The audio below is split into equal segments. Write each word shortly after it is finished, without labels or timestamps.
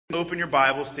Open your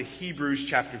Bibles to Hebrews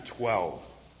chapter 12.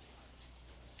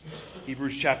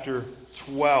 Hebrews chapter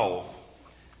 12.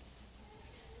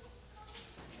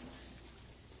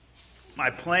 My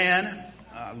plan,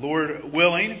 Lord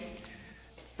willing,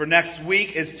 for next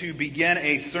week is to begin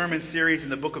a sermon series in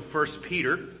the book of 1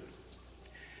 Peter.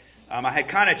 I had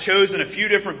kind of chosen a few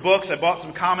different books. I bought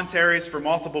some commentaries for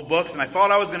multiple books, and I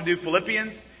thought I was going to do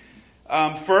Philippians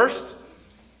first.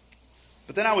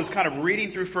 But then I was kind of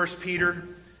reading through 1 Peter,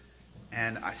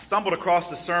 and I stumbled across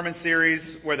the sermon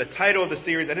series where the title of the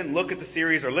series, I didn't look at the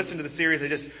series or listen to the series, I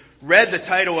just read the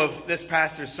title of this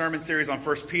pastor's sermon series on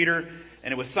 1 Peter,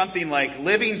 and it was something like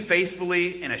Living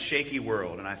Faithfully in a Shaky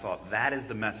World. And I thought, that is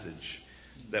the message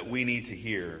that we need to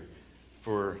hear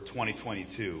for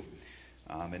 2022.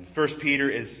 And 1 Peter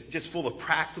is just full of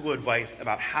practical advice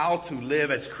about how to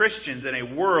live as Christians in a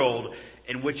world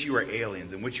in which you are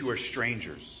aliens, in which you are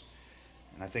strangers.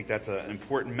 And I think that's an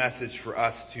important message for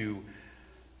us to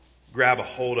grab a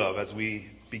hold of as we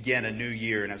begin a new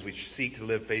year and as we seek to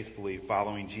live faithfully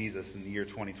following Jesus in the year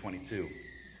 2022.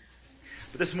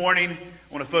 But this morning,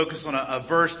 I want to focus on a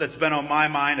verse that's been on my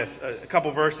mind, a couple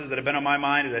verses that have been on my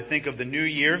mind as I think of the new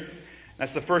year.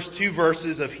 That's the first two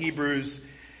verses of Hebrews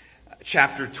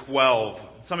chapter 12.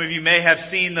 Some of you may have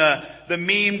seen the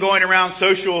meme going around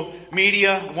social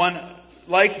media, one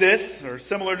like this or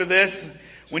similar to this,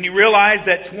 when you realize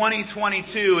that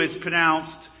 2022 is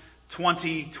pronounced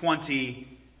 2022.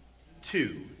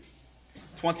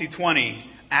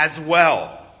 2020 as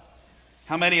well.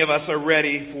 How many of us are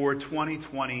ready for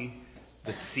 2020,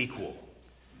 the sequel?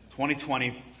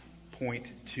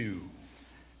 2020.2.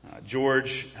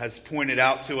 George has pointed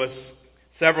out to us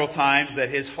several times that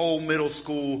his whole middle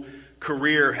school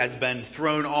career has been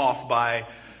thrown off by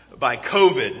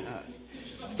COVID.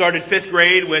 Started 5th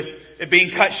grade with it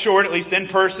being cut short, at least in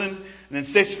person. And then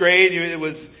 6th grade, it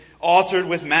was altered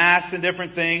with masks and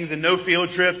different things and no field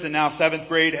trips. And now 7th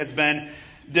grade has been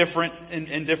different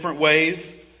in different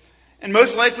ways. And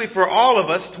most likely for all of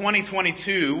us,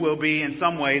 2022 will be in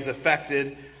some ways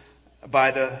affected by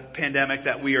the pandemic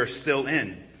that we are still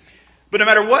in. But no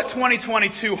matter what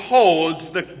 2022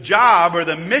 holds, the job or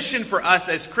the mission for us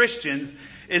as Christians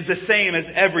is the same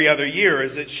as every other year,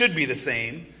 as it should be the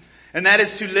same. And that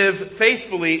is to live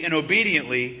faithfully and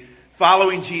obediently,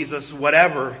 following Jesus,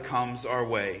 whatever comes our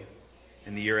way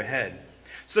in the year ahead.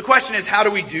 So the question is, how do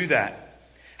we do that?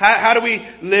 How do we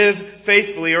live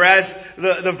faithfully? Or as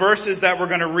the verses that we're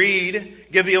going to read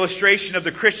give the illustration of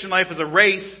the Christian life as a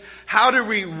race, how do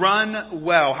we run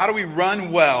well? How do we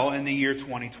run well in the year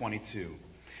 2022?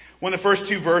 One of the first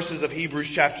two verses of Hebrews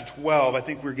chapter 12, I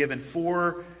think we're given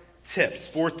 4 tips,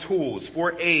 4 tools,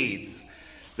 4 aids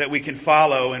that we can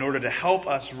follow in order to help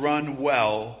us run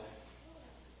well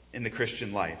in the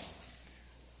Christian life.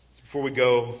 So before we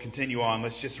continue on,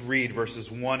 let's just read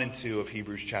verses 1 and 2 of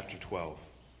Hebrews chapter 12.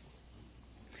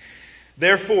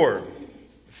 Therefore,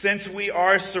 since we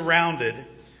are surrounded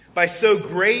by so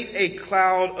great a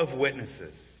cloud of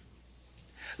witnesses,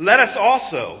 let us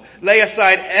also lay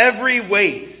aside every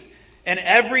weight and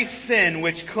every sin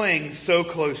which clings so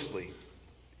closely,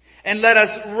 and let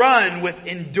us run with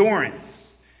endurance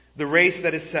the race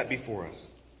that is set before us,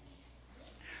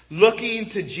 looking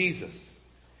to Jesus,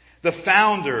 the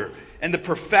founder and the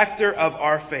perfecter of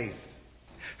our faith,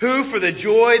 who for the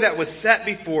joy that was set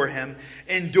before him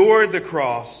endured the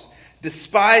cross,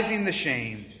 despising the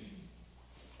shame,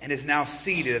 and is now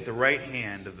seated at the right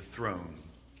hand of the throne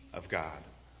of God.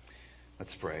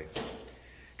 Let's pray.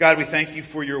 God, we thank you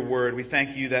for your word. We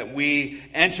thank you that we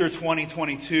enter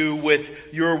 2022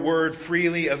 with your word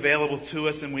freely available to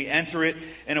us, and we enter it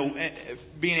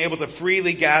being able to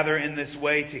freely gather in this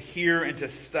way to hear and to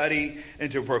study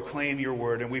and to proclaim your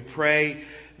word. And we pray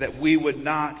that we would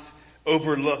not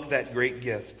overlook that great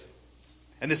gift.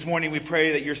 And this morning we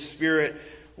pray that your Spirit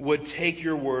would take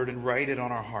your word and write it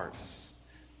on our hearts.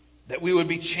 That we would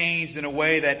be changed in a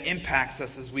way that impacts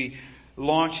us as we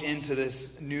launch into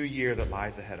this new year that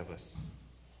lies ahead of us.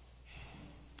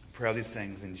 I pray all these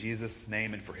things in Jesus'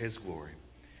 name and for his glory.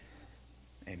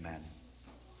 Amen.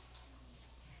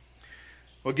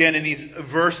 Well, again, in these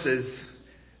verses,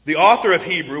 the author of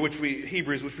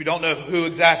Hebrews, which we don't know who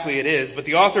exactly it is, but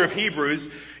the author of Hebrews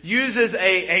uses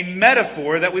a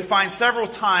metaphor that we find several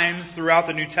times throughout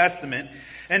the New Testament,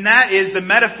 and that is the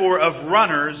metaphor of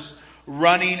runners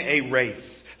running a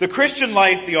race. The Christian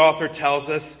life, the author tells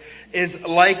us, is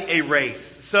like a race.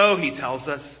 So, he tells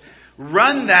us,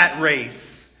 run that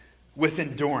race with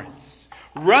endurance.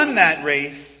 Run that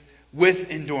race with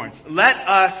endurance. Let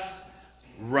us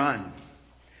run.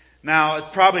 Now, it's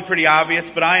probably pretty obvious,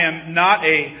 but I am not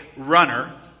a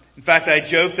runner. In fact, I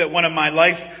joke that one of my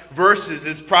life verses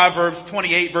is Proverbs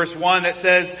 28 verse 1 that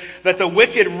says that the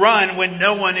wicked run when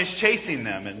no one is chasing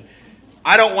them. And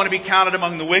I don't want to be counted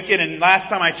among the wicked, and last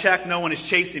time I checked, no one is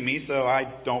chasing me, so I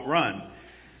don't run.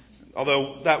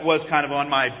 Although that was kind of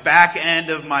on my back end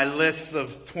of my list of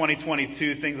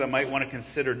 2022 things I might want to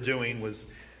consider doing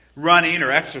was running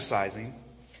or exercising.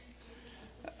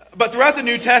 But throughout the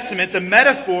New Testament, the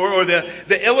metaphor or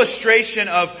the illustration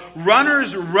of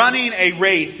runners running a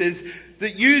race is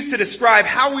used to describe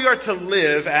how we are to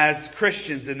live as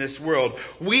Christians in this world.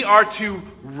 We are to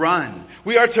run.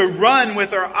 We are to run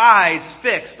with our eyes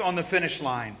fixed on the finish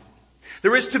line.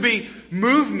 There is to be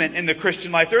movement in the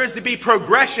Christian life. There is to be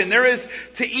progression. There is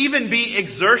to even be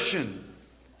exertion.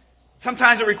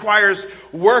 Sometimes it requires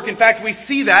work. In fact, we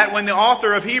see that when the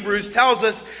author of Hebrews tells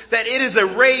us that it is a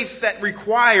race that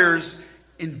requires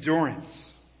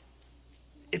endurance.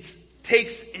 It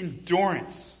takes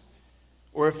endurance.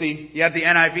 Or if you have the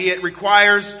NIV, it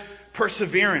requires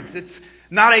perseverance. It's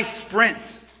not a sprint.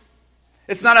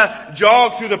 It's not a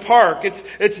jog through the park.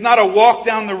 It's not a walk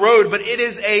down the road, but it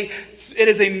is a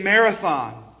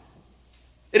marathon.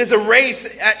 It is a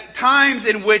race at times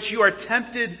in which you are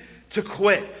tempted to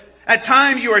quit. At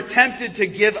times you are tempted to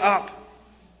give up.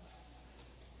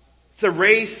 It's a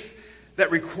race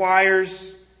that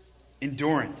requires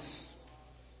endurance.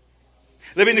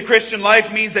 Living the Christian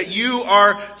life means that you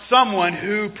are someone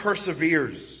who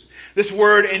perseveres. This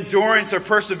word endurance or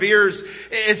perseveres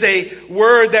is a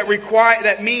word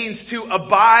that means to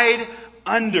abide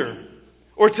under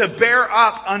or to bear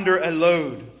up under a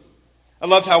load. I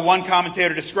loved how one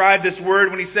commentator described this word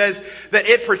when he says that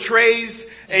it portrays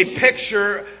a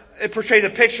picture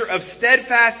of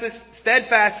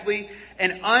steadfastly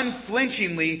and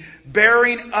unflinchingly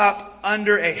bearing up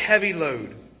under a heavy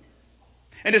load.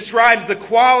 And describes that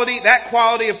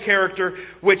quality of character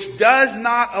which does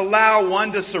not allow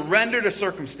one to surrender to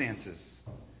circumstances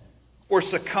or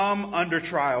succumb under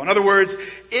trial. In other words,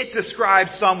 it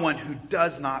describes someone who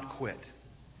does not quit.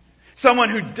 Someone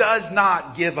who does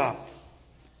not give up.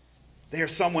 They are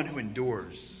someone who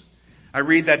endures. I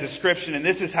read that description, and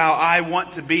this is how I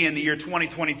want to be in the year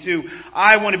 2022.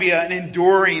 I want to be an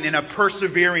enduring and a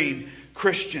persevering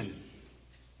Christian,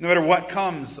 no matter what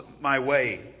comes my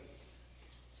way.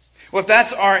 Well, if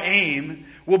that's our aim,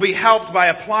 we'll be helped by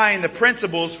applying the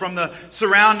principles from the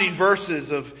surrounding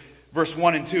verses of verse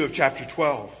 1 and 2 of chapter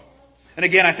 12. And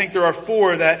again, I think there are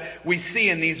 4 that we see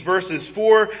in these verses.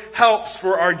 4 helps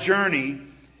for our journey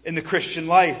in the Christian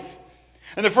life.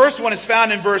 And the first one is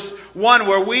found in verse 1,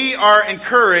 where we are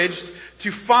encouraged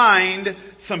to find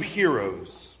some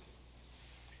heroes.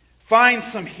 Find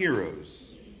some heroes.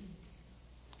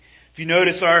 If you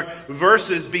notice, our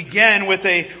verses begin with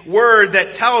a word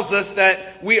that tells us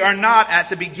that we are not at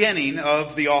the beginning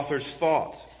of the author's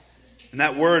thought. And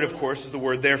that word, of course, is the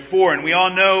word therefore. And we all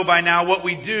know by now what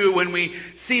we do when we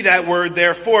see that word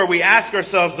therefore. We ask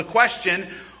ourselves the question,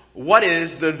 what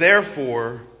is the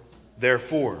therefore?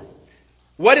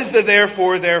 What is the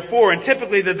therefore? And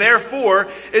typically the therefore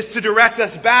is to direct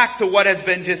us back to what has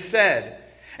been just said.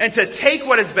 And to take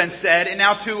what has been said and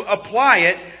now to apply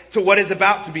it to what is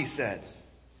about to be said.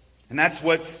 And that's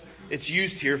what it's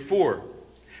used here for.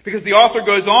 Because the author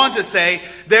goes on to say,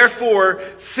 therefore,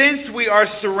 since we are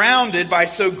surrounded by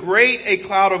so great a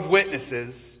cloud of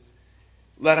witnesses,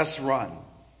 let us run.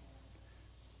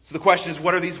 So the question is,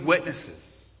 what are these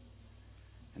witnesses?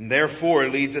 And therefore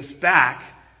it leads us back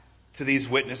to these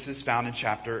witnesses found in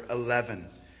chapter 11.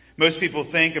 Most people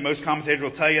think, and most commentators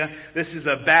will tell you, this is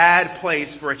a bad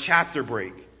place for a chapter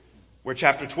break. We're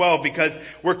chapter 12 because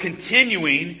we're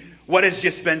continuing what has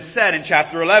just been said in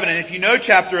chapter 11. And if you know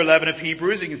chapter 11 of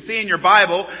Hebrews, you can see in your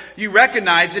Bible, you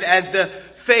recognize it as the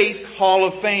Faith Hall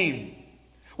of Fame,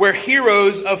 where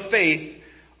heroes of faith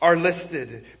are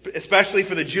listed, especially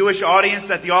for the Jewish audience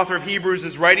that the author of Hebrews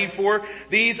is writing for.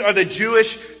 These are the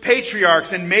Jewish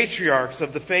patriarchs and matriarchs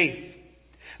of the faith.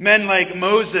 Men like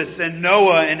Moses and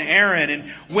Noah and Aaron,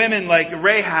 and women like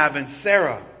Rahab and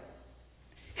Sarah.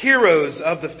 Heroes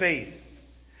of the faith.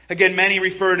 Again, many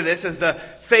refer to this as the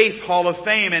Faith Hall of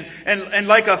Fame, and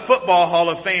like a football Hall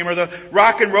of Fame or the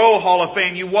Rock and Roll Hall of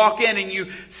Fame, you walk in and you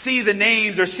see the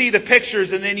names or see the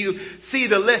pictures, and then you see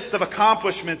the list of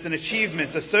accomplishments and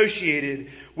achievements associated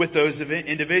with those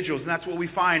individuals. And that's what we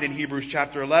find in Hebrews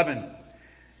chapter 11.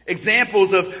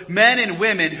 Examples of men and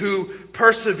women who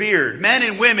persevered, men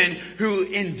and women who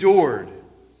endured.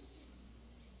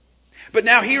 But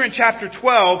now here in chapter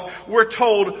 12, we're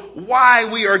told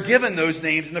why we are given those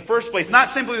names in the first place. Not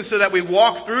simply so that we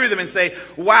walk through them and say,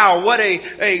 wow, what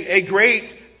a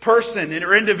great person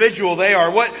or individual they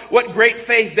are. What great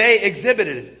faith they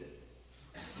exhibited.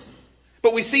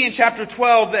 But we see in chapter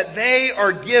 12 that they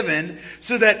are given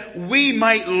so that we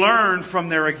might learn from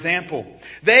their example.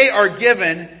 They are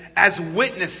given as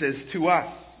witnesses to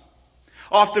us.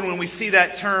 Often when we see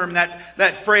that term,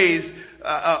 that phrase,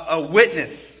 a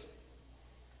witness,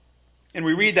 and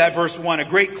we read that verse 1, a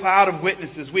great cloud of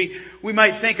witnesses, we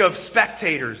might think of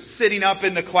spectators sitting up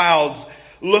in the clouds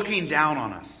looking down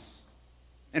on us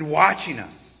and watching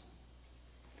us.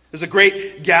 There's a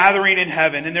great gathering in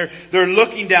heaven, and they're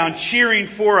looking down, cheering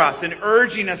for us and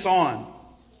urging us on.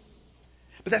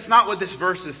 But that's not what this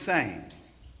verse is saying.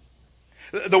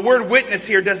 The word witness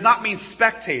here does not mean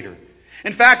spectator.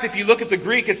 In fact, if you look at the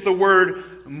Greek, it's the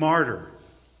word martyr.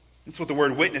 That's what the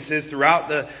word witness is throughout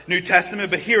the New Testament.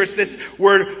 But here it's this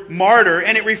word martyr,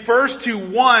 and it refers to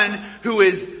one who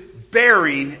is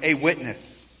bearing a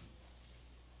witness.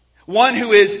 One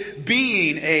who is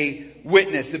being a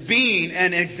witness, being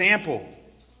an example.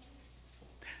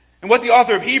 And what the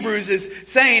author of Hebrews is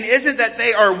saying isn't that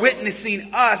they are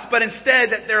witnessing us, but instead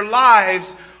that their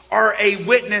lives are a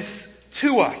witness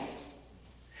to us.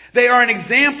 They are an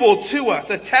example to us,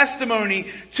 a testimony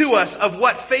to us of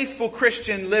what faithful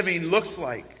Christian living looks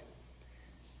like.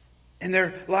 And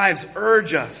their lives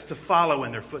urge us to follow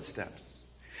in their footsteps.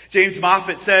 James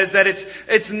Moffat says that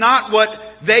it's not what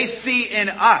they see in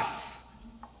us,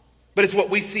 but it's what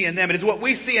we see in them. It is what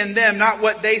we see in them, not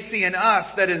what they see in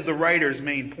us, that is the writer's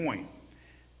main point.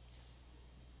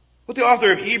 What the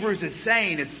author of Hebrews is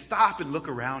saying is stop and look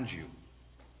around you.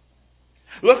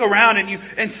 Look around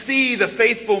and see the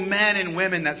faithful men and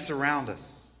women that surround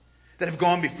us, that have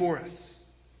gone before us.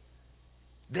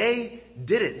 They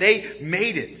did it. They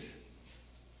made it.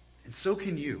 And so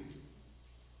can you.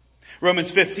 Romans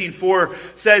 15:4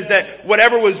 says that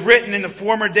whatever was written in the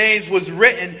former days was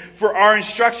written for our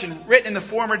instruction. Written in the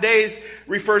former days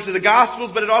refers to the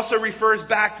Gospels, but it also refers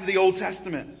back to the Old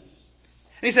Testament. And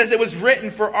he says it was written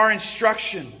for our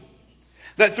instruction,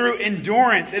 that through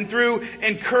endurance and through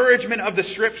encouragement of the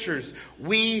Scriptures,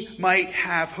 we might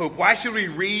have hope. Why should we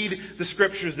read the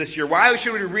Scriptures this year? Why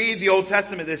should we read the Old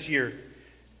Testament this year?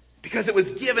 Because it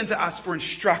was given to us for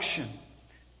instruction.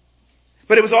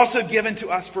 But it was also given to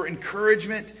us for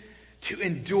encouragement to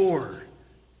endure.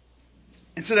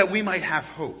 And so that we might have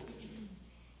hope.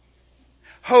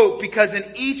 Hope because in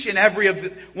each and every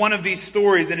one of these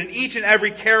stories and in each and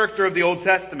every character of the Old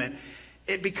Testament,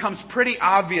 it becomes pretty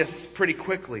obvious pretty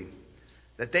quickly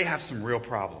that they have some real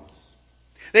problems.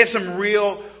 They have some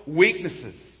real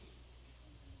weaknesses.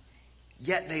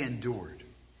 Yet they endured.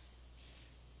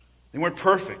 They weren't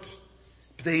perfect,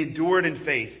 but they endured in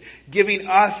faith, giving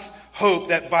us hope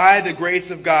that by the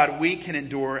grace of God we can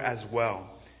endure as well.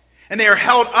 And they are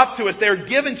held up to us, they are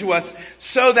given to us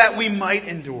so that we might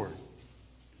endure.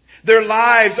 Their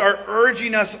lives are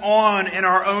urging us on in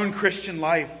our own Christian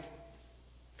life.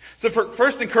 So the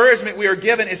first encouragement we are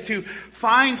given is to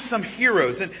find some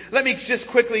heroes. And let me just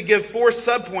quickly give 4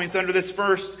 subpoints under this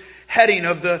first heading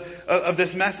of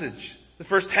this message. The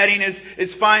first heading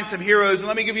is find some heroes. And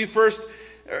let me give you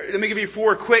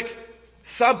 4 quick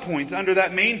subpoints under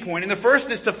that main point. And the first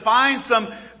is to find some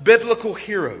biblical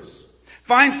heroes.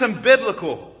 Find some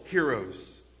biblical heroes.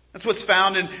 That's what's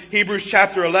found in Hebrews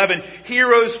chapter 11.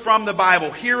 Heroes from the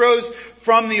Bible. Heroes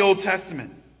from the Old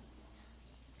Testament.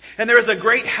 And there is a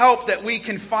great help that we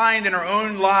can find in our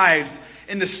own lives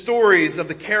in the stories of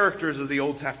the characters of the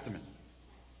Old Testament.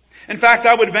 In fact,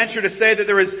 I would venture to say that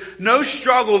there is no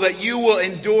struggle that you will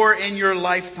endure in your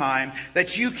lifetime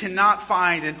that you cannot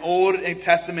find an Old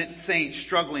Testament saint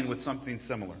struggling with something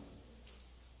similar.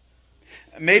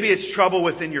 Maybe it's trouble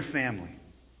within your family.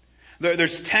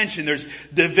 There's tension, there's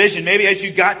division. Maybe as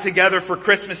you got together for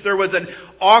Christmas, there was an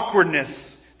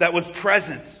awkwardness that was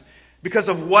present because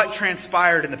of what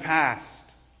transpired in the past.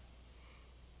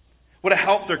 What a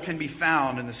help there can be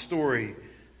found in the story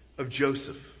of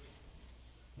Joseph.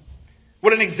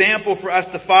 What an example for us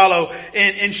to follow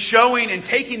in showing and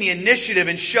taking the initiative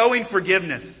and showing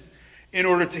forgiveness in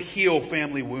order to heal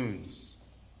family wounds.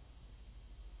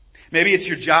 Maybe it's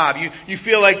your job. You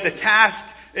feel like the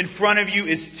task in front of you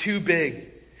is too big.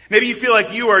 Maybe you feel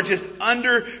like you are just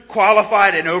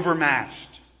underqualified and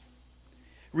overmatched.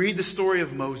 Read the story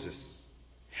of Moses.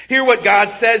 Hear what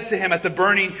God says to him at the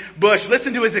burning bush.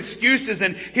 Listen to his excuses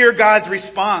and hear God's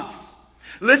response.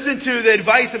 Listen to the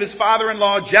advice of his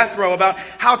father-in-law Jethro about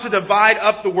how to divide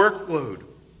up the workload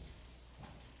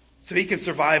so he can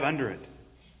survive under it.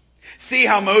 See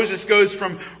how Moses goes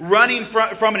from running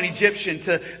from an Egyptian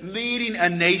to leading a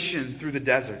nation through the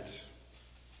desert.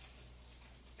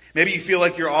 Maybe you feel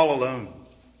like you're all alone.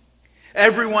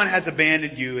 Everyone has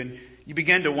abandoned you and you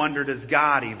begin to wonder, does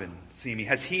God even see me?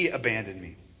 Has he abandoned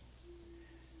me?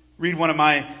 read one of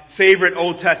my favorite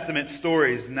Old Testament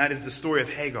stories, and that is the story of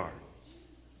Hagar.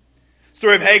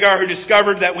 Story of Hagar, who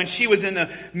discovered that when she was in the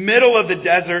middle of the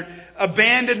desert,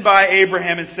 abandoned by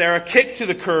Abraham and Sarah, kicked to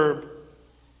the curb,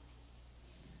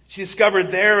 she discovered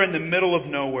there in the middle of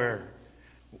nowhere,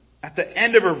 at the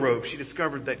end of her rope, she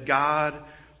discovered that God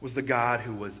was the God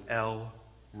who was El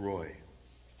Roy,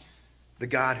 the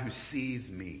God who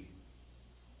sees me.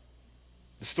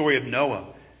 The story of Noah,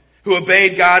 who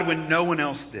obeyed God when no one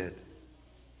else did.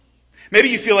 Maybe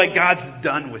you feel like God's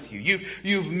done with you.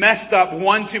 You've messed up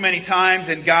one too many times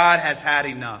and God has had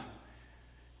enough.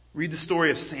 Read the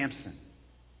story of Samson.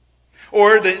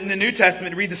 Or in the New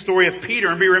Testament, read the story of Peter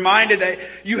and be reminded that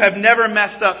you have never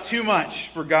messed up too much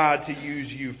for God to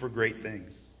use you for great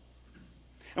things.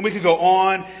 And we could go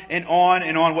on and on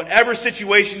and on. Whatever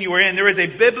situation you are in, there is a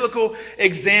biblical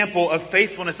example of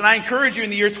faithfulness. And I encourage you in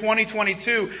the year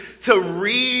 2022 to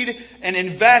read and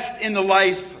invest in the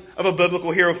life of a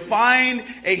biblical hero. Find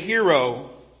a hero,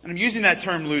 and I'm using that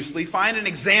term loosely, find an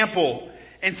example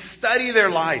and study their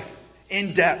life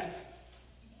in depth.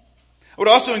 I would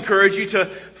also encourage you to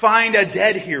find a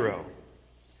dead hero.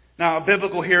 Now,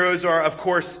 biblical heroes are, of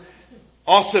course,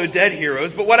 also dead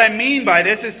heroes, but what I mean by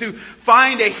this is to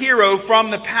find a hero from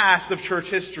the past of church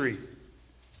history.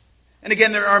 And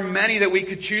again, there are many that we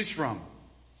could choose from.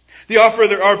 The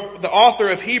author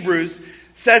of Hebrews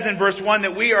says in verse 1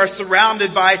 that we are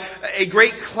surrounded by a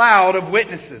great cloud of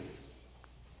witnesses.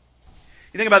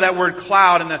 You think about that word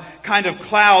cloud and the kind of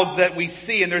clouds that we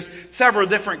see, and there's several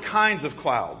different kinds of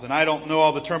clouds. And I don't know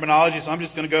all the terminology, so I'm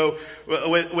just going to go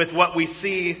with what we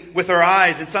see with our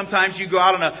eyes. And sometimes you go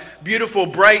out on a beautiful,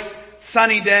 bright,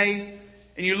 sunny day,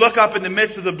 and you look up in the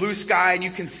midst of the blue sky, and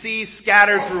you can see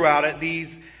scattered throughout it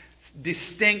these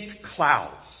distinct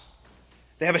clouds.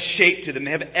 They have a shape to them.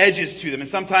 They have edges to them. And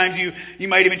sometimes you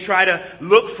might even try to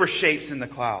look for shapes in the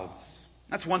clouds.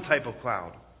 That's one type of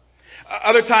cloud.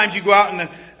 Other times you go out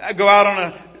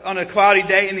on a cloudy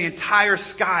day and the entire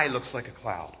sky looks like a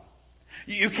cloud.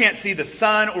 You can't see the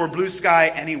sun or blue sky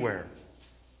anywhere.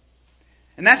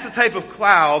 And that's the type of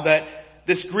cloud that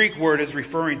this Greek word is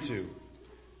referring to.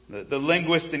 The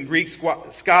linguist and Greek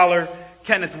scholar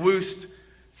Kenneth Woost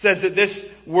says that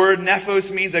this word nephos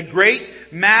means a great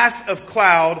mass of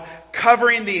cloud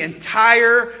covering the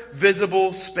entire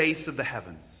visible space of the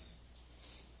heavens.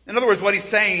 In other words, what he's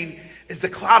saying is the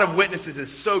cloud of witnesses is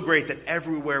so great that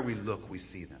everywhere we look, we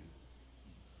see them.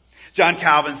 John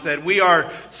Calvin said, we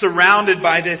are surrounded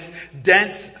by this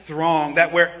dense throng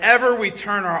that wherever we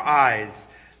turn our eyes,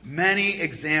 many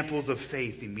examples of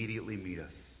faith immediately meet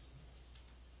us.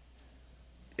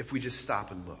 If we just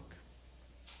stop and look.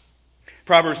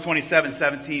 Proverbs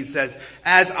 27:17 says,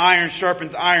 as iron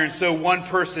sharpens iron, so one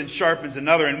person sharpens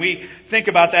another. And we think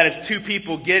about that as two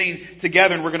people getting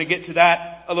together, and we're going to get to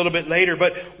that a little bit later.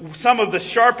 But some of the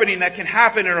sharpening that can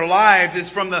happen in our lives is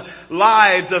from the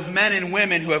lives of men and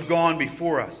women who have gone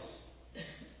before us.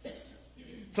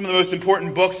 Some of the most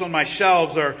important books on my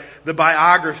shelves are the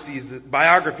biographies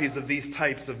of these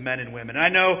types of men and women. And I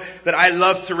know that I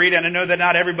love to read, and I know that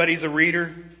not everybody's a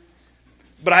reader.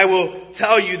 But I will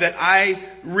tell you that I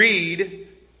read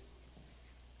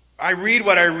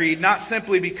what I read, not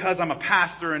simply because I'm a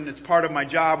pastor and it's part of my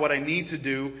job, what I need to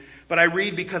do, but I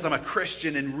read because I'm a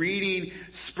Christian, and reading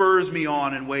spurs me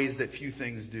on in ways that few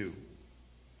things do.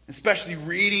 Especially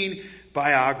reading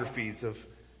biographies of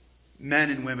men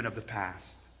and women of the past.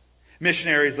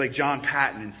 Missionaries like John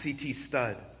Paton and C.T.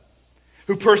 Studd,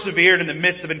 who persevered in the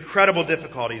midst of incredible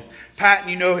difficulties. Patton,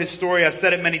 you know his story. I've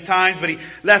said it many times, but he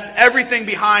left everything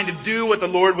behind to do what the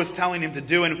Lord was telling him to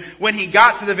do. And when he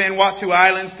got to the Vanuatu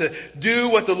Islands to do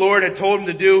what the Lord had told him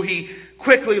to do, he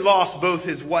quickly lost both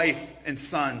his wife and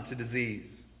son to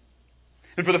disease.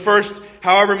 And for the first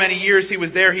however many years he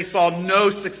was there, he saw no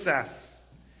success.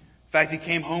 In fact, he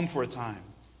came home for a time.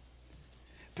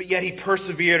 But yet he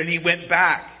persevered and he went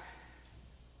back.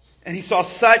 And he saw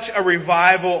such a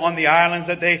revival on the islands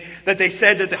that they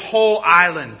said that the whole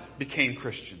island became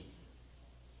Christian.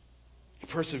 He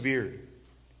persevered.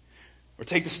 Or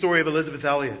take the story of Elizabeth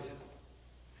Elliot,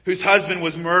 whose husband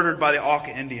was murdered by the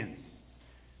Auca Indians.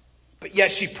 But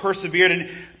yet she persevered, and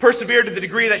persevered to the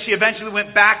degree that she eventually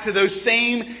went back to those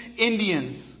same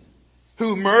Indians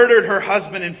who murdered her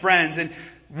husband and friends and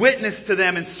witnessed to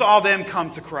them and saw them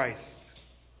come to Christ.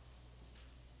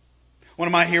 One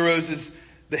of my heroes is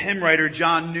the hymn writer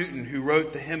John Newton, who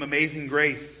wrote the hymn Amazing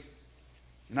Grace.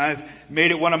 And I've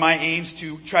made it one of my aims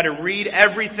to try to read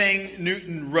everything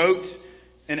Newton wrote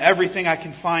and everything I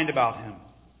can find about him.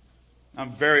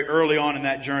 I'm very early on in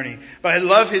that journey. But I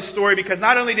love his story because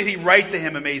not only did he write the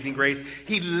hymn Amazing Grace,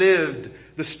 he lived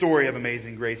the story of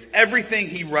Amazing Grace. Everything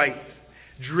he writes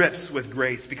drips with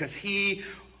grace because he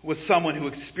was someone who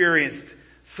experienced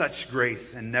such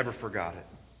grace and never forgot it.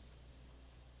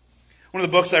 One of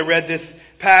the books I read this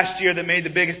past year that made the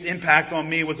biggest impact on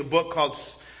me was a book called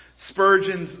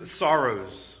Spurgeon's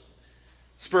Sorrows.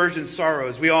 Spurgeon's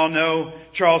Sorrows. We all know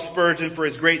Charles Spurgeon for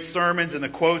his great sermons and the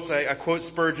quotes. I quote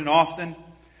Spurgeon often.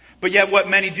 But yet what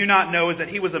many do not know is that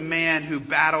he was a man who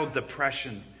battled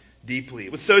depression deeply.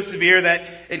 It was so severe that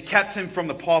it kept him from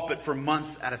the pulpit for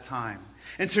months at a time.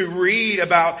 And to read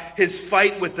about his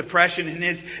fight with depression and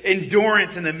his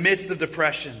endurance in the midst of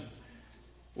depression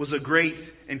was a great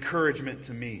encouragement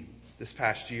to me this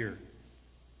past year.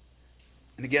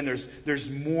 And again, there's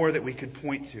more that we could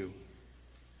point to.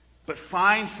 But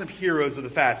find some heroes of the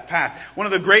past. One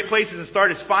of the great places to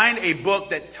start is find a book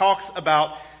that talks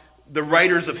about the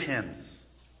writers of hymns.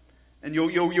 And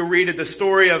you'll read the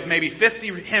story of maybe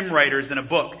 50 hymn writers in a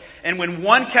book. And when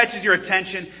one catches your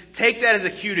attention, take that as a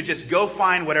cue to just go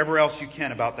find whatever else you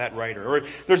can about that writer. Or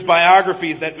there's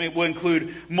biographies that will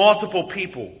include multiple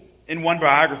people in one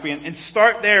biography. And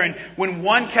start there. And when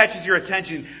one catches your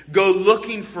attention, go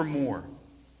looking for more.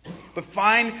 But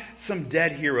find some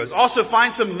dead heroes. Also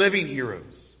find some living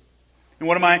heroes. And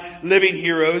one of my living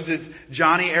heroes is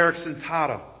Johnny Erickson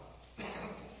Tada.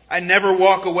 I never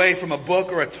walk away from a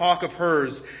book or a talk of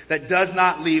hers that does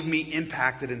not leave me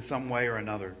impacted in some way or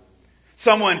another.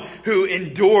 Someone who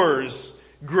endures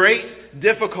great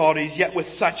difficulties yet with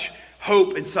such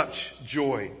hope and such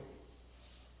joy.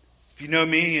 If you know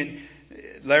me, and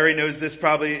Larry knows this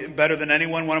probably better than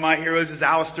anyone, one of my heroes is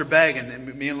Alistair Begg,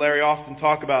 and me and Larry often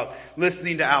talk about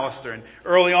listening to Alistair. And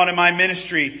early on in my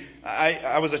ministry,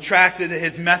 I was attracted to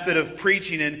his method of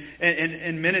preaching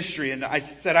and ministry, and I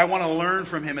said I want to learn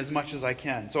from him as much as I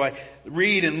can. So I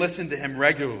read and listen to him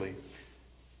regularly.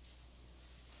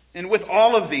 And with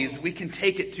all of these, we can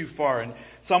take it too far. And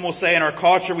some will say in our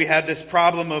culture we have this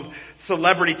problem of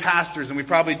celebrity pastors, and we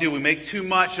probably do. We make too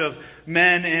much of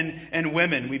men and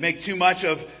women. We make too much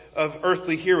of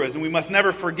earthly heroes. And we must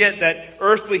never forget that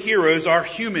earthly heroes are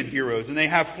human heroes, and they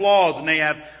have flaws and they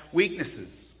have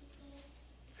weaknesses.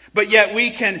 But yet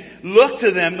we can look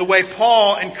to them the way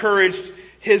Paul encouraged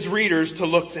his readers to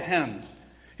look to him.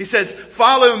 He says,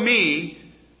 follow me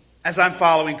as I'm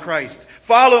following Christ.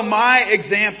 Follow my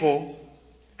example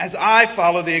as I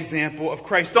follow the example of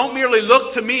Christ. Don't merely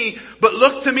look to me, but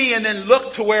look to me and then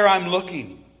look to where I'm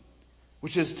looking,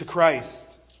 which is to Christ.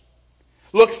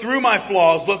 Look through my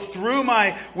flaws, look through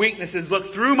my weaknesses,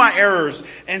 look through my errors,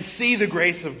 and see the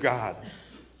grace of God.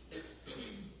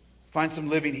 Find some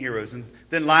living heroes. And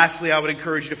then lastly, I would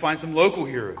encourage you to find some local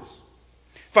heroes.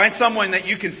 Find someone that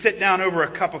you can sit down over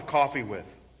a cup of coffee with.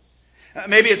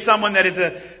 Maybe it's someone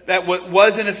that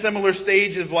was in a similar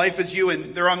stage of life as you,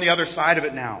 and they're on the other side of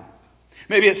it now.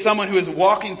 Maybe it's someone who is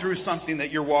walking through something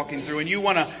that you're walking through, and you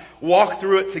want to walk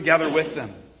through it together with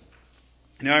them.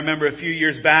 I remember a few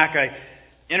years back, I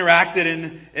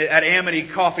interacted at Amity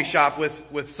Coffee Shop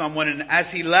with someone, and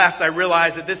as he left, I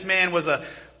realized that this man was a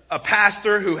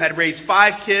pastor who had raised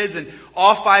 5 kids, and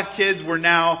all 5 kids were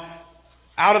now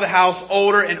out of the house,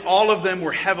 older, and all of them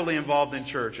were heavily involved in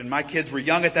church. And my kids were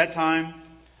young at that time,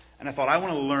 and I thought, I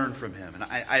want to learn from him. And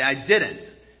I didn't,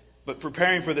 but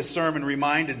preparing for this sermon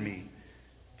reminded me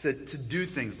to do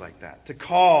things like that, to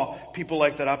call people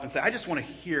like that up and say, I just want to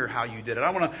hear how you did it.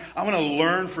 I want to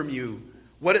learn from you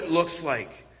what it looks like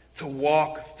to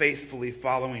walk faithfully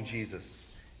following Jesus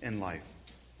in life.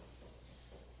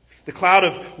 The cloud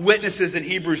of witnesses in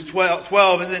Hebrews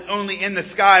 12 isn't only in the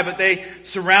sky, but they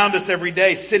surround us every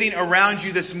day. Sitting around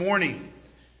you this morning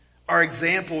are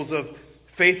examples of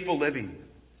faithful living.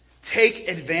 Take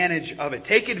advantage of it.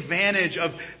 Take advantage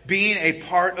of being a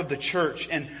part of the church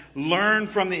and learn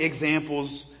from the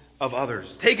examples of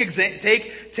others. Take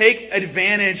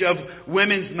advantage of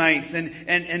women's nights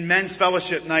and men's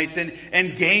fellowship nights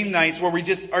and game nights where we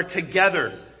just are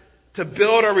together to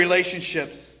build our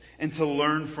relationships and to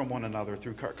learn from one another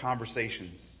through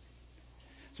conversations.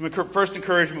 So the first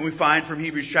encouragement we find from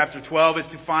Hebrews chapter 12 is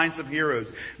to find some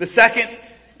heroes. The second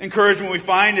encouragement we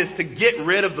find is to get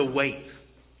rid of the weight.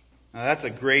 Now that's a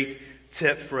great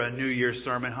tip for a New Year's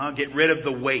sermon, huh? Get rid of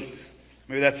the weight.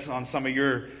 Maybe that's on some of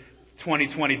your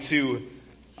 2022,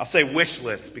 I'll say wish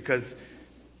list, because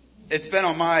it's been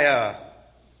on my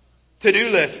to-do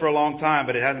list for a long time,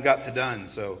 but it hasn't got to done.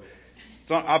 So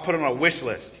I'll put it on a wish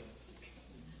list.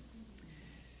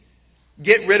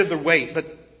 Get rid of the weight. But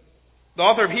the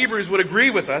author of Hebrews would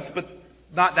agree with us, but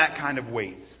not that kind of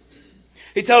weight.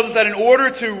 He tells us that in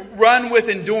order to run with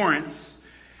endurance,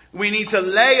 We need to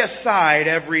lay aside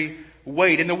every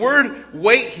weight. And the word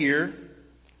weight here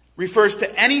refers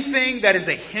to anything that is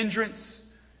a hindrance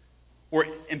or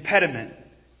impediment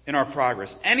in our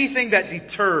progress. Anything that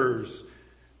deters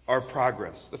our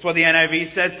progress. That's why the NIV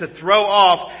says to throw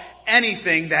off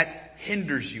anything that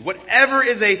hinders you. Whatever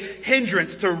is a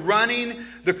hindrance to running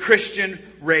the Christian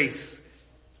race,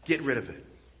 get rid of it.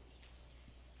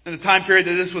 In the time period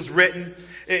that this was written,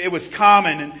 it was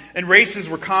common, and races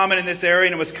were common in this area,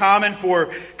 and it was common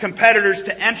for competitors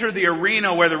to enter the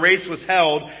arena where the race was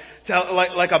held,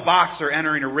 like a boxer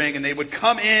entering a ring, and they would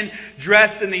come in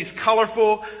dressed in these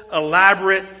colorful,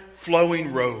 elaborate,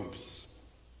 flowing robes.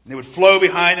 And they would flow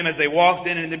behind them as they walked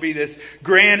in, and there'd be this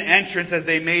grand entrance as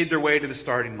they made their way to the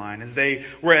starting line, as they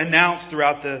were announced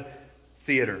throughout the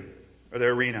theater or the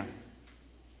arena.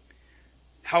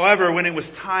 However, when it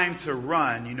was time to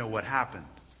run, you know what happened.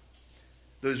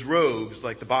 Those robes,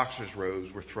 like the boxer's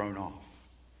robes, were thrown off.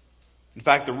 In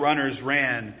fact, the runners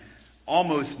ran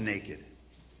almost naked.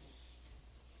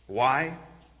 Why?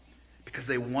 Because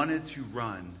they wanted to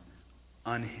run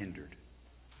unhindered.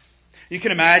 You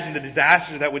can imagine the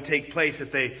disaster that would take place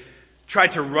if they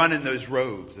tried to run in those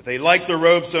robes. If they liked their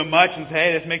robe so much and say,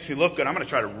 hey, this makes me look good, I'm going to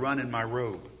try to run in my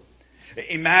robe.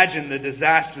 Imagine the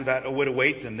disaster that would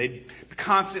await them. They'd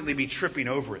constantly be tripping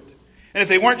over it. And if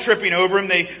they weren't tripping over them,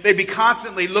 they'd be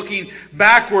constantly looking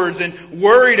backwards and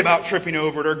worried about tripping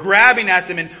over it, or grabbing at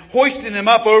them and hoisting them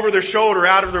up over their shoulder,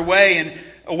 out of their way and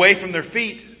away from their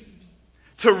feet.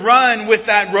 To run with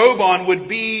that robe on would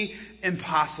be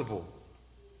impossible.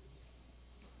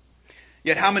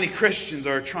 Yet how many Christians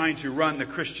are trying to run the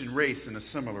Christian race in a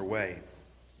similar way?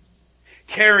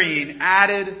 Carrying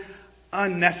added,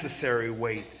 unnecessary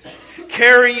weight.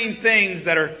 Carrying things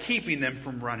that are keeping them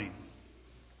from running.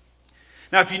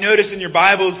 Now, if you notice in your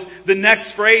Bibles, the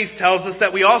next phrase tells us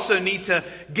that we also need to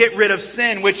get rid of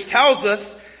sin, which tells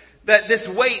us that this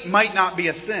weight might not be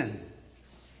a sin.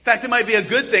 In fact, it might be a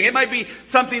good thing. It might be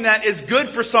something that is good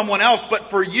for someone else, but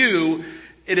for you,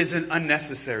 it is an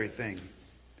unnecessary thing.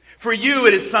 For you,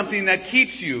 it is something that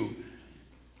keeps you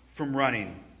from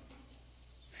running.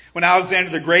 When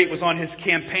Alexander the Great was on his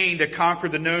campaign to conquer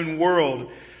the known world,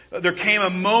 there came a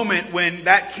moment when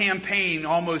that campaign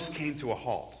almost came to a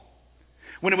halt.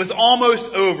 When it was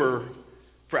almost over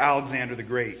for Alexander the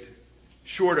Great,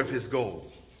 short of his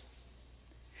goal.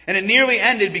 And it nearly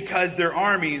ended because their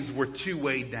armies were too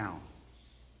weighed down.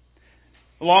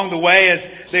 Along the way, as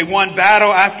they won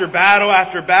battle after battle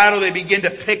after battle, they began to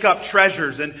pick up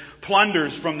treasures and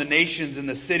plunders from the nations and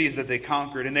the cities that they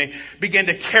conquered. And they began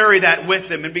to carry that with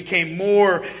them, and became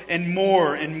more and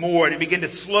more and more. And it began to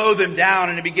slow them down,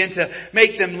 and it began to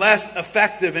make them less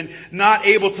effective and not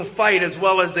able to fight as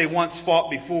well as they once fought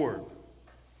before.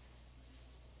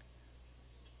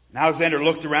 And Alexander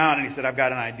looked around and he said, I've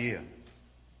got an idea. And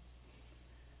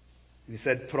he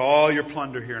said, put all your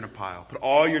plunder here in a pile. Put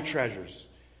all your treasures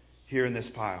here in this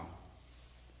pile.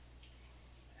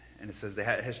 And it says,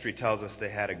 history tells us they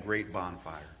had a great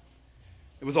bonfire.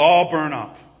 It was all burned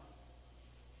up.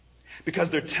 Because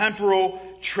their temporal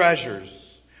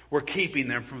treasures were keeping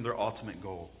them from their ultimate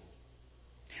goal.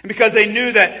 And because they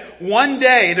knew that one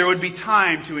day there would be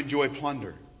time to enjoy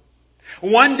plunder.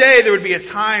 One day there would be a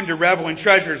time to revel in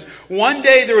treasures. One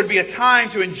day there would be a time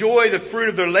to enjoy the fruit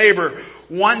of their labor.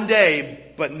 One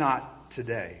day, but not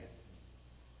today.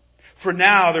 For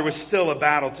now, there was still a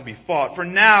battle to be fought. For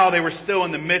now, they were still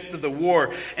in the midst of the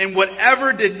war. And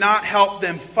whatever did not help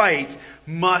them fight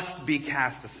must be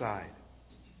cast aside.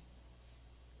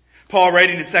 Paul,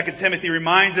 writing in 2 Timothy,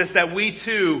 reminds us that we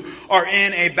too are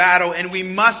in a battle, and we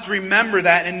must remember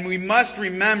that, and we must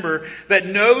remember that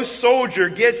no soldier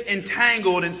gets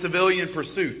entangled in civilian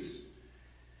pursuits,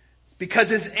 because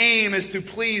his aim is to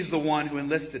please the one who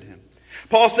enlisted him.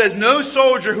 Paul says no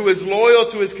soldier who is loyal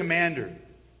to his commander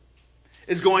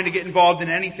is going to get involved in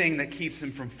anything that keeps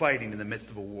him from fighting in the midst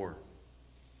of a war.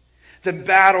 The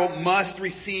battle must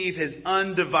receive his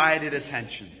undivided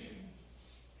attention.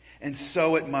 And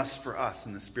so it must for us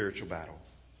in the spiritual battle.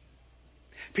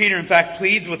 Peter, in fact,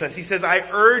 pleads with us. He says, I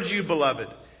urge you, beloved.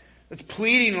 That's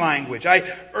pleading language.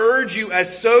 I urge you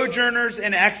as sojourners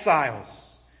and exiles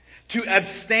to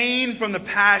abstain from the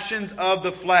passions of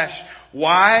the flesh.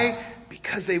 Why?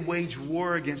 Because they wage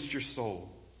war against your soul.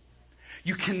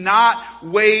 You cannot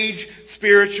wage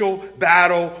spiritual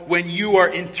battle when you are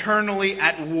internally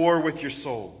at war with your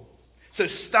soul. So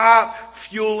stop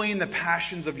fueling the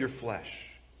passions of your flesh.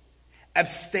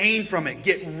 Abstain from it.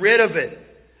 Get rid of it.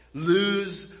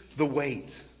 Lose the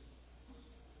weight.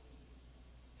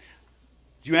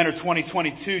 As you enter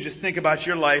 2022, just think about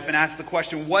your life and ask the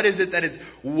question, what is it that is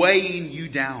weighing you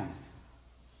down?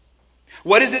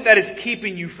 What is it that is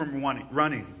keeping you from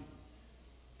running?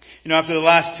 After the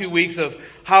last 2 weeks of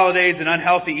holidays and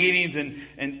unhealthy eatings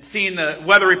and seeing the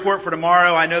weather report for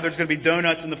tomorrow, I know there's going to be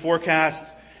donuts in the forecast.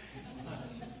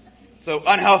 So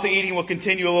unhealthy eating will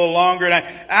continue a little longer. And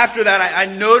after that, I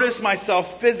noticed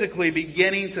myself physically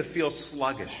beginning to feel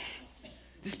sluggish.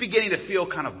 Just beginning to feel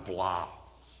kind of blah.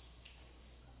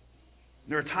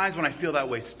 There are times when I feel that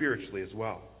way spiritually as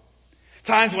well.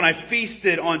 Times when I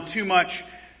feasted on too much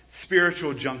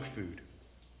spiritual junk food.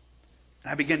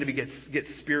 And I begin to get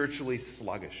spiritually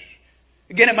sluggish.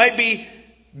 Again, it might be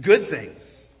good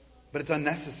things, but it's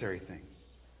unnecessary things.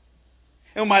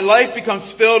 And when my life becomes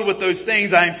filled with those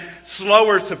things, I'm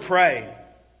slower to pray.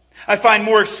 I find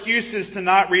more excuses to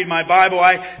not read my Bible.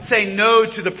 I say no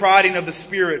to the prodding of the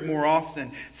Spirit more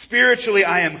often. Spiritually,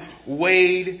 I am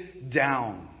weighed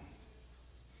down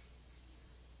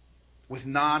with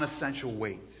non-essential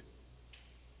weight.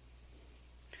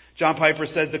 John Piper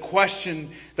says the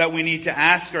question that we need to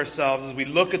ask ourselves as we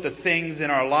look at the things in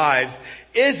our lives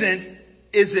isn't,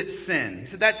 is it sin? He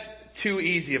said that's too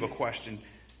easy of a question.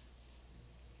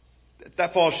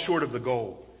 That falls short of the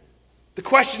goal. The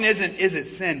question isn't, is it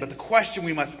sin? But the question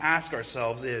we must ask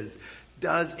ourselves is,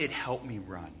 does it help me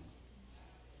run?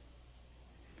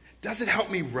 Does it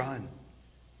help me run?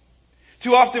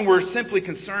 Too often we're simply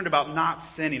concerned about not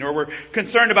sinning, or we're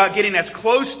concerned about getting as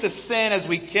close to sin as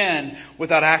we can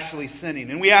without actually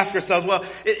sinning. And we ask ourselves, well,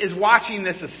 is watching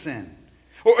this a sin?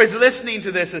 Or is listening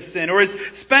to this a sin? Or is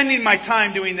spending my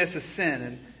time doing this a sin?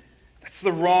 And that's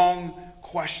the wrong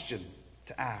question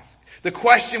to ask. The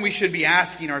question we should be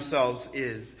asking ourselves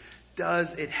is,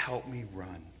 does it help me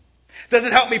run? Does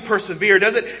it help me persevere?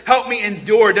 Does it help me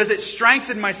endure? Does it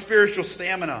strengthen my spiritual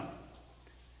stamina?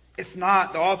 If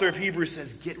not, the author of Hebrews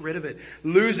says, get rid of it.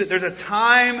 Lose it. There's a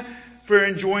time for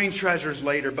enjoying treasures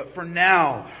later, but for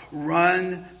now,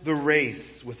 run the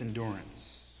race with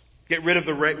endurance. Get rid of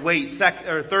the weight.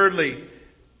 Thirdly,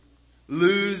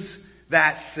 lose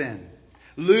that sin.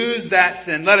 Lose that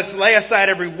sin. Let us lay aside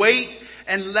every weight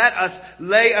and let us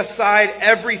lay aside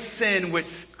every sin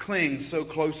which clings so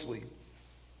closely.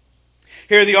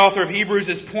 Here the author of Hebrews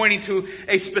is pointing to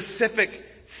a specific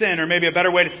sin, or maybe a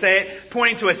better way to say it,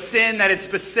 pointing to a sin that is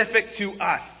specific to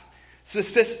us,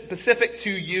 specific to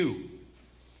you.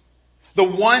 The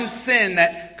one sin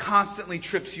that constantly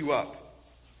trips you up.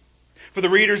 For the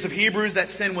readers of Hebrews, that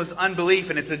sin was unbelief,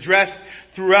 and it's addressed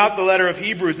throughout the letter of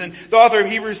Hebrews. And the author of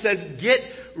Hebrews says,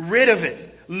 get rid of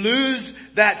it. Lose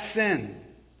that sin.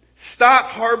 Stop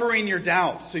harboring your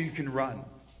doubts so you can run.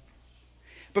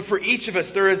 But for each of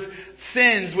us, there is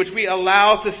sins which we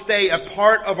allow to stay a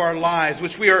part of our lives,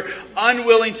 which we are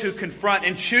unwilling to confront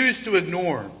and choose to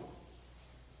ignore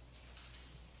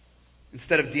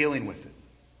instead of dealing with it.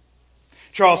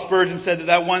 Charles Spurgeon said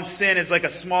that one sin is like a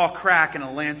small crack in a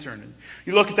lantern. And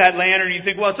you look at that lantern and you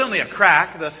think, well, it's only a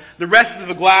crack. The rest of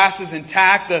the glass is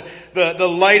intact. The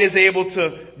light is able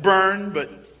to burn, but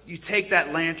you take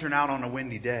that lantern out on a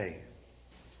windy day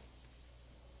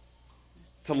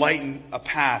to lighten a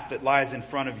path that lies in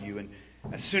front of you. And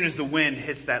as soon as the wind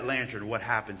hits that lantern, what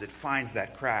happens? It finds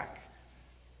that crack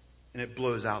and it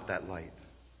blows out that light.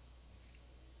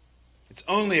 It's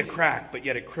only a crack, but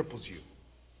yet it cripples you.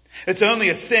 It's only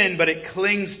a sin, but it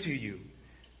clings to you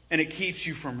and it keeps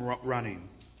you from running.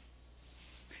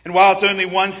 And while it's only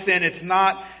one sin, it's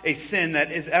not a sin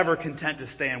that is ever content to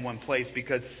stay in one place,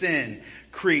 because sin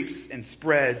creeps and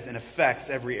spreads and affects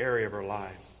every area of our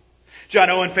lives. John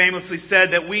Owen famously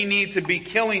said that we need to be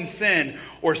killing sin,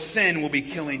 or sin will be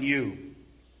killing you.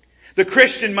 The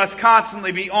Christian must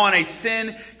constantly be on a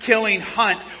sin-killing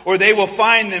hunt, or they will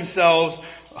find themselves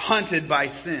hunted by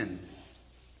sin.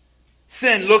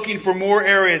 Sin looking for more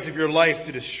areas of your life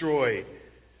to destroy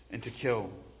and to kill.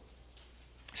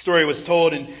 A story was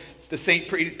told in the St.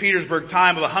 Petersburg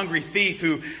time of a hungry thief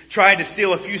who tried to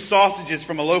steal a few sausages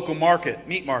from a local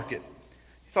meat market.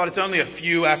 He thought, it's only a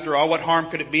few after all. What harm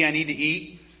could it be? I need to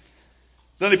eat.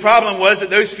 The only problem was that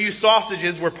those few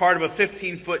sausages were part of a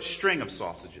 15-foot string of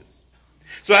sausages.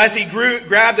 So as he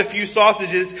grabbed a few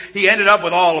sausages, he ended up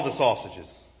with all of the sausages.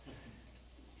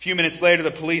 A few minutes later,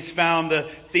 the police found the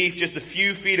thief just a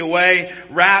few feet away,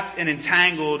 wrapped and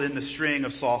entangled in the string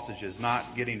of sausages,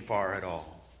 not getting far at all.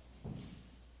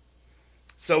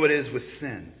 So it is with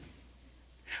sin.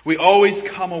 We always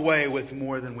come away with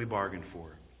more than we bargained for.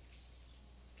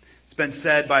 It's been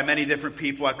said by many different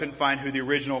people. I couldn't find who the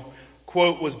original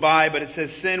quote was by, but it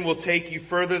says, sin will take you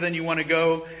further than you want to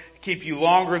go, keep you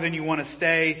longer than you want to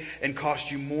stay, and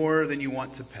cost you more than you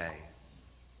want to pay.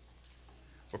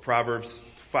 Or Proverbs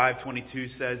 5:22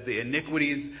 says, the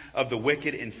iniquities of the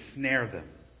wicked ensnare them,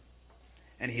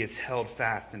 and he is held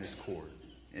fast in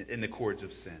the cords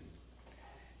of sin.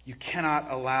 You cannot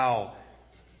allow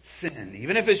sin,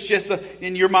 even if it's just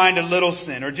in your mind a little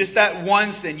sin or just that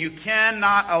one sin, you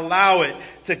cannot allow it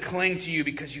to cling to you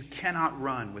because you cannot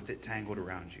run with it tangled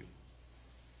around you.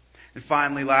 And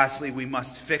finally, lastly, we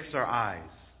must fix our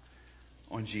eyes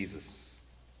on Jesus.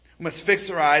 We must fix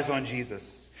our eyes on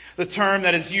Jesus. The term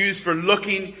that is used for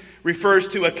looking refers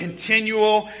to a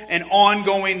continual and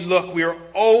ongoing look. We are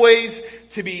always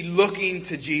to be looking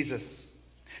to Jesus.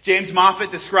 James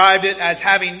Moffat described it as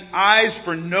having eyes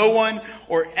for no one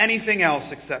or anything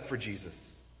else except for Jesus.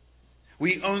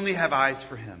 We only have eyes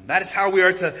for him. That is how we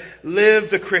are to live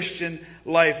the Christian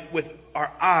life, with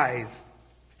our eyes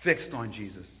fixed on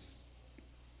Jesus.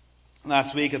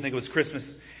 Last week, I think it was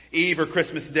Christmas Eve or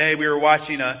Christmas Day, we were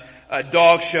watching a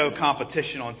dog show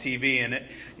competition on TV, and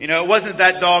it wasn't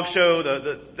that dog show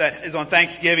that is on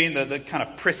Thanksgiving, the kind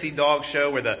of prissy dog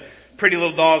show where the pretty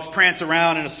little dogs prance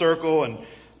around in a circle and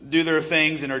do their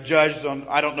things and are judged on,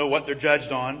 I don't know what they're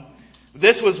judged on.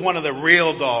 This was one of the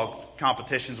real dog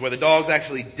competitions where the dogs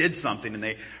actually did something and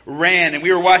they ran, and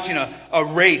we were watching a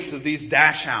race of these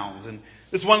dash hounds. And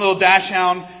this one little dash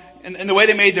hound, and the way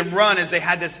they made them run is they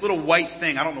had this little white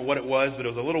thing. I don't know what it was, but it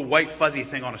was a little white fuzzy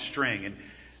thing on a string. And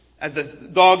as the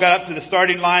dog got up to the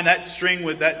starting line,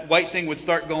 that white thing would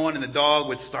start going and the dog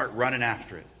would start running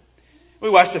after it. We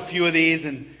watched a few of these,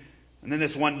 and then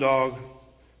this one dog,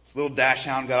 this little dash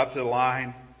hound, got up to the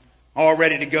line, all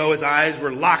ready to go. His eyes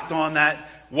were locked on that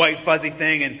white fuzzy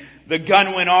thing, and the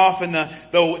gun went off, and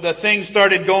the thing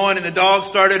started going, and the dog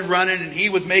started running, and he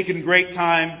was making great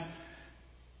time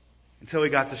until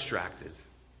he got distracted.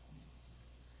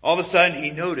 All of a sudden, he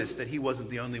noticed that he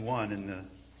wasn't the only one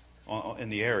in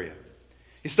the area.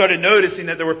 He started noticing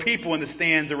that there were people in the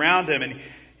stands around him, and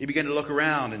he began to look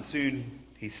around, and soon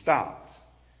he stopped.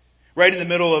 Right in the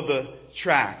middle of the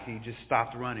track, he just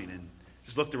stopped running and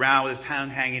just looked around with his tongue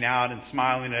hanging out and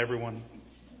smiling at everyone.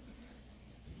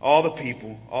 All the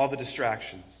people, all the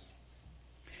distractions.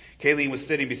 Kayleen was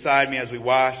sitting beside me as we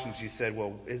watched, and she said,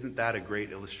 "Well, isn't that a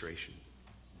great illustration?"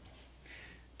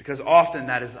 Because often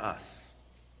that is us.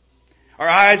 Our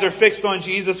eyes are fixed on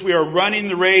Jesus. We are running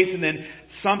the race, and then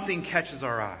something catches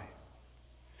our eye.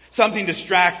 Something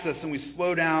distracts us, and we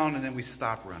slow down, and then we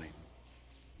stop running.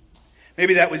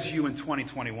 Maybe that was you in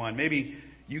 2021. Maybe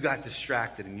you got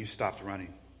distracted and you stopped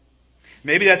running.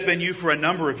 Maybe that's been you for a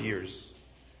number of years.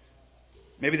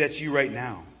 Maybe that's you right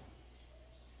now.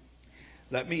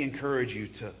 Let me encourage you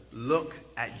to look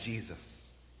at Jesus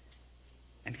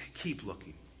and keep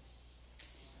looking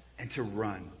and to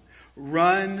run.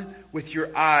 Run with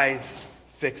your eyes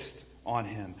fixed on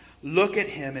him. Look at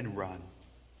him and run.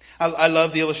 I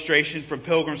love the illustration from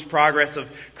Pilgrim's Progress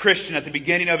of Christian at the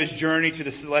beginning of his journey to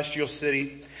the celestial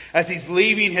city. As he's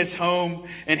leaving his home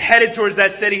and headed towards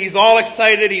that city, he's all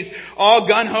excited. He's all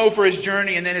gung-ho for his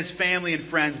journey. And then his family and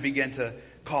friends begin to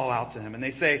call out to him. And they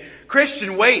say,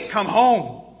 "Christian, wait, come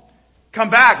home.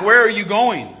 Come back. Where are you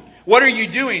going? What are you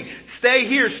doing? Stay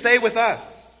here. Stay with us."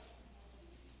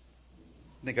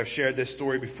 I think I've shared this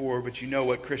story before, but you know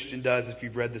what Christian does if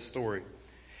you've read this story.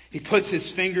 He puts his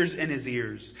fingers in his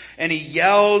ears and he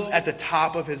yells at the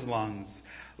top of his lungs,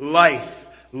 "Life,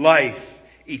 life,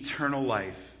 eternal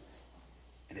life."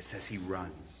 And it says he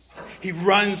runs. He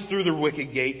runs through the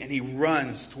wicket gate and he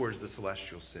runs towards the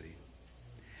celestial city.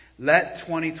 Let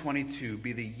 2022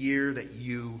 be the year that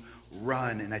you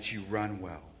run and that you run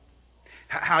well.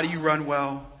 How do you run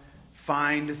well?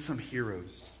 Find some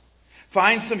heroes.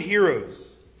 Find some heroes.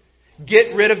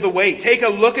 Get rid of the weight. Take a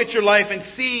look at your life and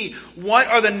see what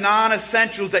are the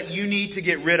non-essentials that you need to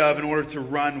get rid of in order to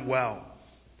run well.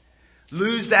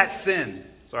 Lose that sin.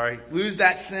 Lose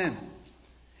that sin.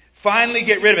 Finally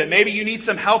get rid of it. Maybe you need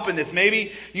some help in this.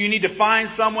 Maybe you need to find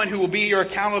someone who will be your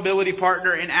accountability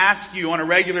partner and ask you on a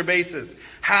regular basis,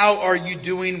 how are you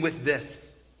doing with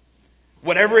this?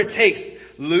 Whatever it takes,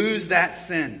 lose that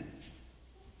sin.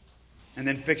 And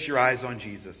then fix your eyes on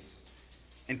Jesus.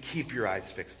 And keep your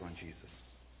eyes fixed on Jesus.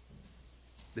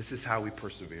 This is how we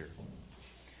persevere.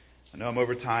 I know I'm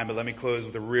over time, but let me close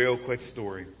with a real quick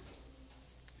story.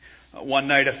 One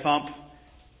night a thump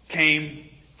came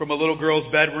from a little girl's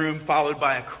bedroom, followed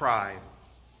by a cry.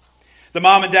 The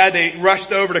mom and dad, they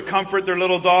rushed over to comfort their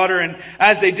little daughter, and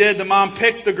as they did, the mom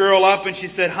picked the girl up and she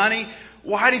said, "Honey,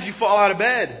 why did you fall out of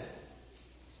bed?"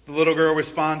 The little girl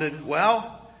responded,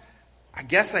 "Well, I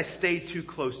guess I stayed too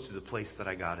close to the place that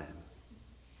I got in."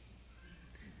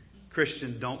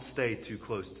 Christian, don't stay too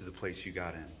close to the place you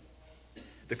got in.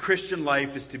 The Christian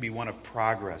life is to be one of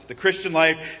progress. The Christian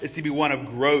life is to be one of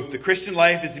growth. The Christian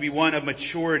life is to be one of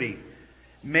maturity.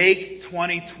 Make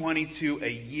 2022 a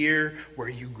year where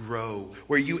you grow,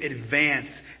 where you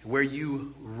advance, where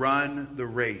you run the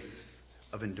race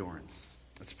of endurance.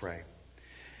 Let's pray.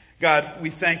 God, we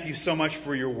thank you so much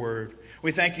for your word.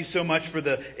 We thank you so much for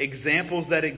the examples that